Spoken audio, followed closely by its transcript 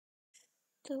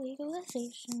The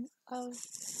legalization of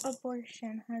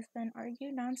abortion has been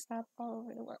argued nonstop all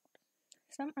over the world.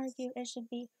 Some argue it should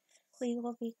be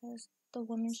legal because the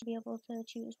woman should be able to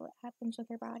choose what happens with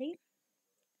her body,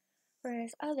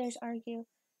 whereas others argue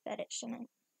that it shouldn't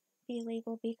be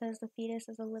legal because the fetus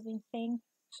is a living thing,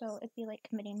 so it'd be like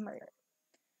committing murder.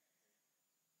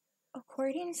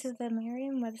 According to the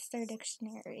Merriam-Webster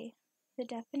dictionary, the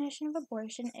definition of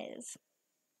abortion is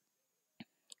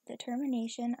the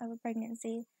termination of a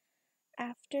pregnancy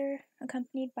after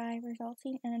accompanied by,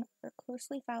 resulting in, or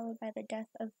closely followed by the death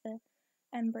of the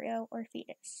embryo or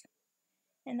fetus.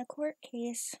 In the court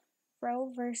case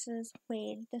Roe v.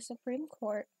 Wade, the Supreme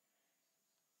Court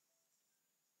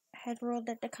had ruled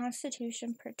that the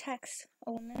Constitution protects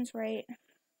a woman's right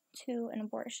to an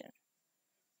abortion.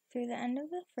 Through the end of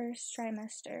the first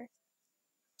trimester,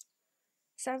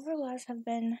 several laws have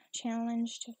been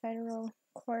challenged to federal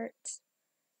courts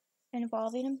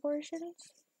involving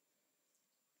abortions.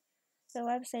 The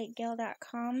website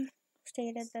Gail.com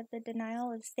stated that the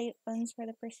denial of state funds for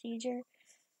the procedure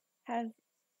have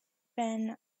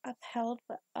been upheld,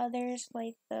 but others,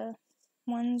 like the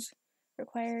ones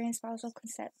requiring spousal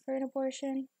consent for an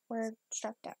abortion, were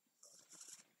struck down.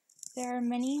 There are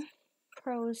many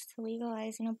pros to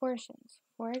legalizing abortions.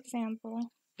 For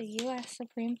example, the U.S.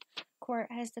 Supreme Court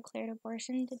has declared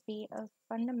abortion to be a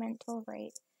fundamental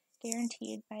right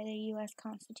guaranteed by the U.S.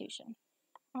 Constitution.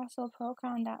 Also,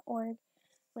 procon.org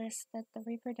lists that the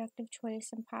reproductive choice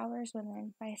empowers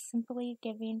women by simply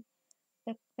giving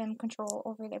them control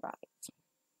over their bodies.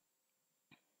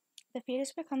 The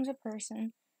fetus becomes a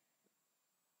person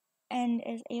and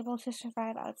is able to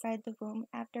survive outside the womb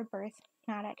after birth,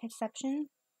 not at conception,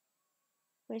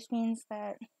 which means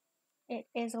that it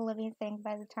is a living thing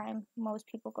by the time most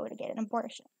people go to get an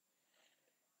abortion.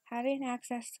 Having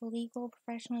access to legal,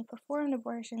 professionally performed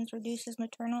abortions reduces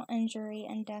maternal injury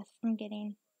and death from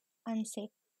getting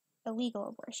unsafe, illegal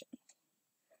abortions.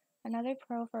 Another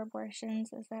pro for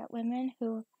abortions is that women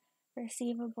who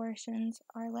receive abortions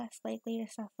are less likely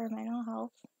to suffer mental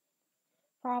health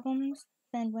problems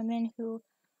than women who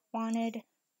wanted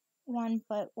one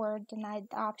but were denied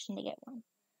the option to get one.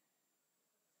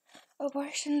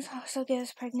 Abortions also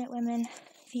gives pregnant women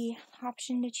the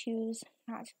option to choose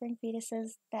not to bring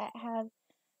fetuses that have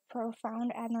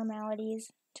profound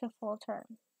abnormalities to full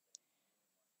term,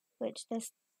 which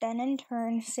this then in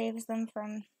turn saves them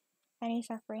from any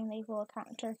suffering they will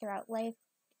encounter throughout life.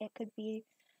 It could be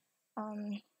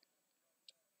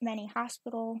many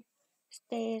hospital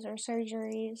stays or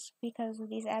surgeries because of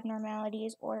these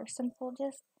abnormalities, or simple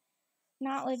just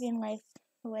not living life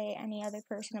the way any other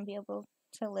person would be able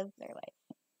to live their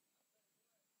life.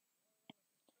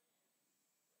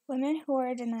 Women who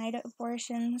are denied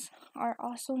abortions are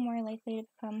also more likely to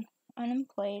become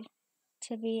unemployed,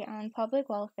 to be on public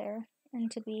welfare, and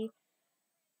to be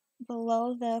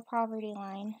below the poverty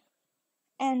line,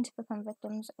 and to become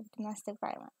victims of domestic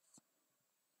violence.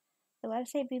 The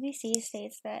website BBC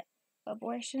states that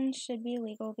abortion should be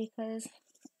legal because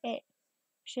it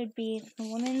should be the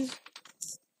woman's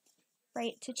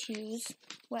right to choose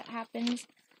what happens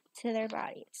to their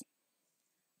bodies.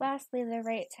 Lastly, the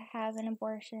right to have an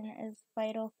abortion is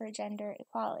vital for gender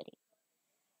equality.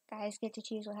 Guys get to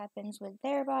choose what happens with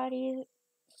their bodies,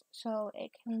 so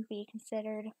it can be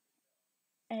considered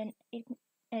an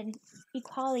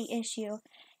equality issue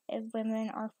if women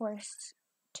are forced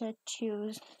to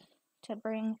choose to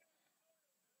bring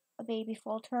a baby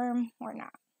full term or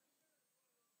not.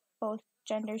 Both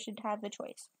genders should have the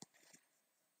choice.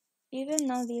 Even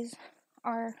though these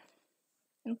are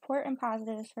important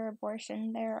positives for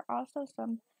abortion, there are also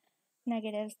some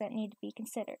negatives that need to be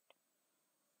considered.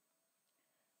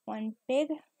 One big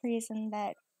reason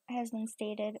that has been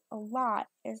stated a lot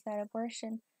is that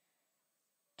abortion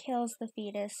kills the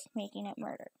fetus, making it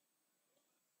murder.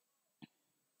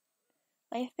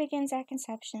 Life begins at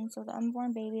conception, so the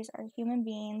unborn babies are human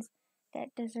beings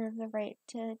that deserve the right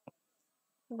to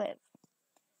live.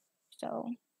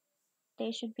 So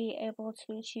they should be able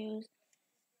to choose.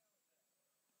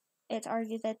 It's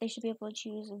argued that they should be able to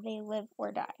choose if they live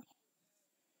or die.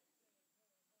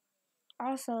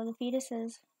 Also, the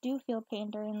fetuses do feel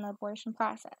pain during the abortion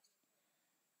process.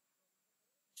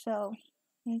 So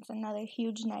it's another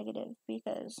huge negative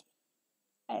because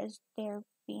as they're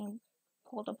being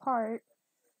pulled apart,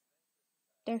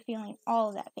 they're feeling all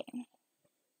of that pain.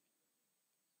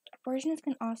 Abortions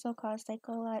can also cause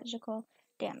psychological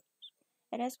damage.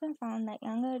 It has been found that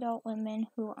young adult women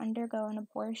who undergo an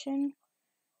abortion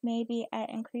may be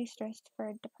at increased risk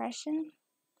for depression.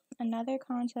 Another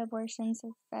con to abortions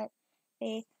is that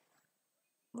they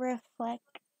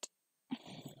reflect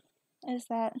is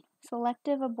that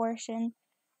selective abortion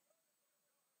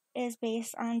is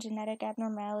based on genetic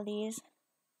abnormalities,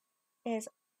 is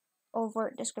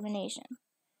overt discrimination.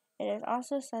 It is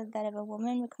also said that if a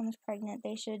woman becomes pregnant,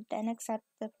 they should then accept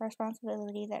the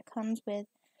responsibility that comes with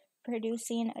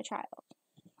producing a child.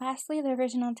 Lastly, the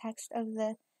original text of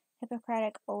the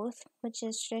Hippocratic Oath, which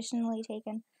is traditionally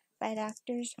taken by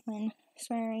doctors when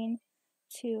swearing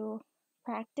to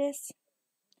practice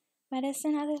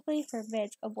medicine ethically,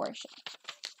 forbids abortion.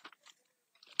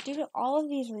 Due to all of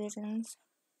these reasons,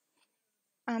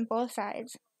 on both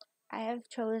sides, I have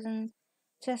chosen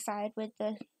to side with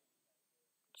the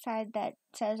side that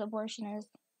says abortion is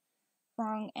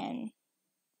wrong and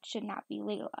should not be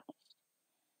legalized.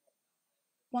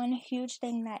 One huge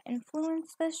thing that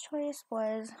influenced this choice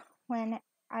was when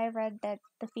I read that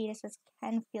the fetuses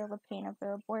can feel the pain of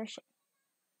their abortion.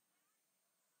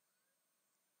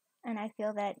 And I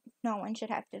feel that no one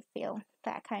should have to feel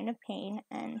that kind of pain,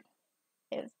 and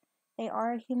if they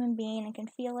are a human being and can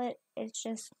feel it, it's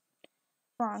just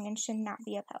wrong and should not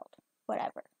be upheld,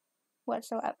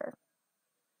 whatsoever.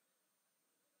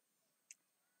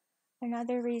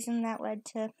 Another reason that led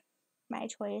to my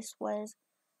choice was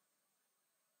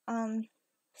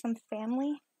some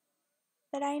family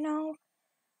that I know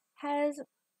has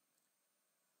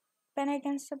been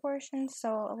against abortion,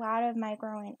 so a lot of my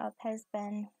growing up has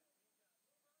been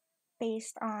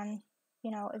based on,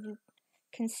 if you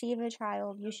conceive a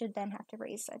child, you should then have to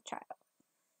raise that child.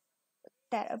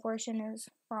 That abortion is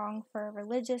wrong for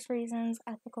religious reasons,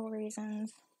 ethical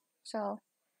reasons, so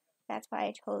that's why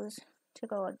I chose to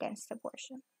go against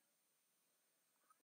abortion.